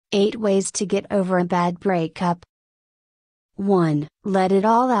8 ways to get over a bad breakup. 1. Let it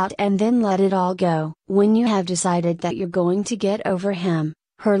all out and then let it all go. When you have decided that you're going to get over him,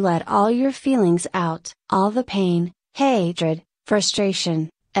 her, let all your feelings out, all the pain, hatred, frustration,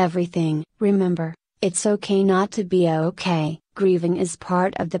 everything. Remember, it's okay not to be okay. Grieving is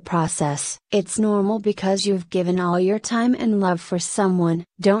part of the process. It's normal because you've given all your time and love for someone.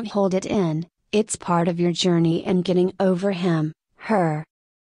 Don't hold it in, it's part of your journey in getting over him, her.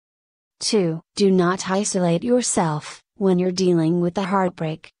 2. Do not isolate yourself. When you're dealing with a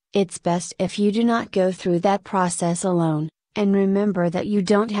heartbreak, it's best if you do not go through that process alone. And remember that you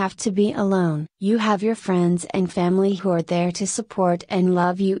don't have to be alone. You have your friends and family who are there to support and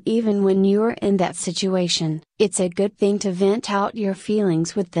love you even when you're in that situation. It's a good thing to vent out your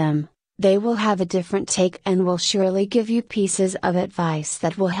feelings with them. They will have a different take and will surely give you pieces of advice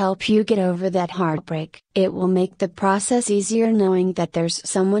that will help you get over that heartbreak. It will make the process easier knowing that there's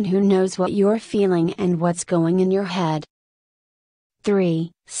someone who knows what you're feeling and what's going in your head. 3.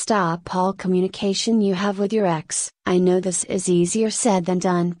 Stop all communication you have with your ex. I know this is easier said than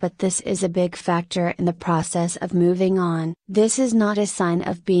done, but this is a big factor in the process of moving on. This is not a sign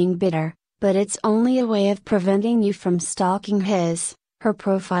of being bitter, but it's only a way of preventing you from stalking his, her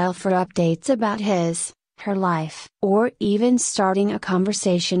profile for updates about his, her life, or even starting a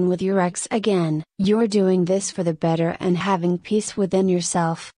conversation with your ex again. You're doing this for the better and having peace within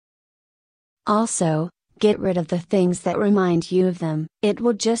yourself. Also, get rid of the things that remind you of them. It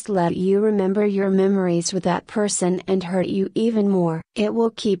will just let you remember your memories with that person and hurt you even more. It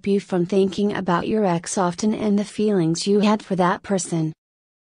will keep you from thinking about your ex often and the feelings you had for that person.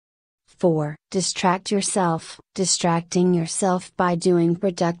 4. Distract yourself. Distracting yourself by doing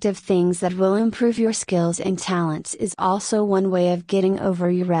productive things that will improve your skills and talents is also one way of getting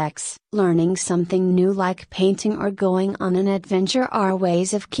over your ex. Learning something new like painting or going on an adventure are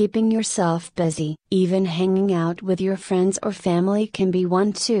ways of keeping yourself busy. Even hanging out with your friends or family can be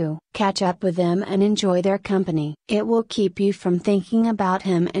one too. Catch up with them and enjoy their company. It will keep you from thinking about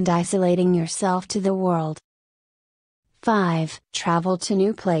him and isolating yourself to the world. 5. Travel to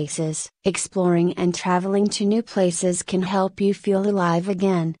new places. Exploring and traveling to new places can help you feel alive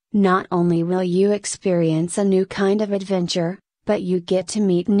again. Not only will you experience a new kind of adventure, but you get to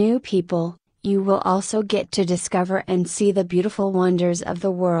meet new people. You will also get to discover and see the beautiful wonders of the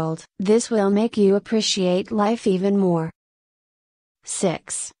world. This will make you appreciate life even more.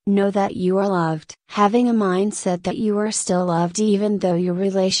 6. Know that you are loved. Having a mindset that you are still loved even though your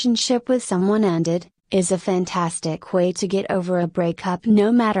relationship with someone ended, is a fantastic way to get over a breakup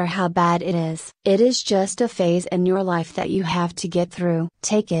no matter how bad it is. It is just a phase in your life that you have to get through.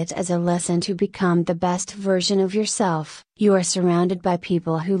 Take it as a lesson to become the best version of yourself. You are surrounded by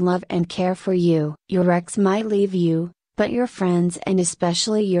people who love and care for you. Your ex might leave you, but your friends and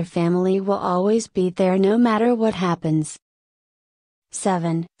especially your family will always be there no matter what happens.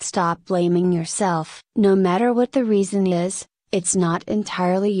 7. Stop blaming yourself. No matter what the reason is, it's not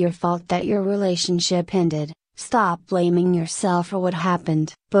entirely your fault that your relationship ended. Stop blaming yourself for what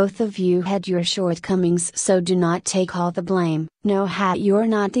happened. Both of you had your shortcomings, so do not take all the blame. Know that you're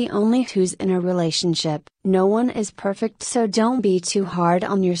not the only who's in a relationship. No one is perfect, so don't be too hard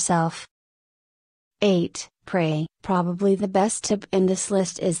on yourself. 8. Pray. Probably the best tip in this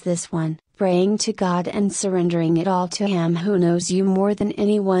list is this one. Praying to God and surrendering it all to Him who knows you more than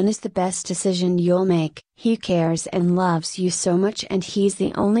anyone is the best decision you'll make. He cares and loves you so much and He's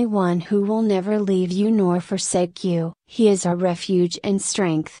the only one who will never leave you nor forsake you. He is our refuge and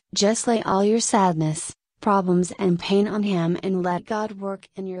strength. Just lay all your sadness, problems and pain on Him and let God work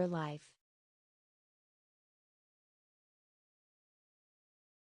in your life.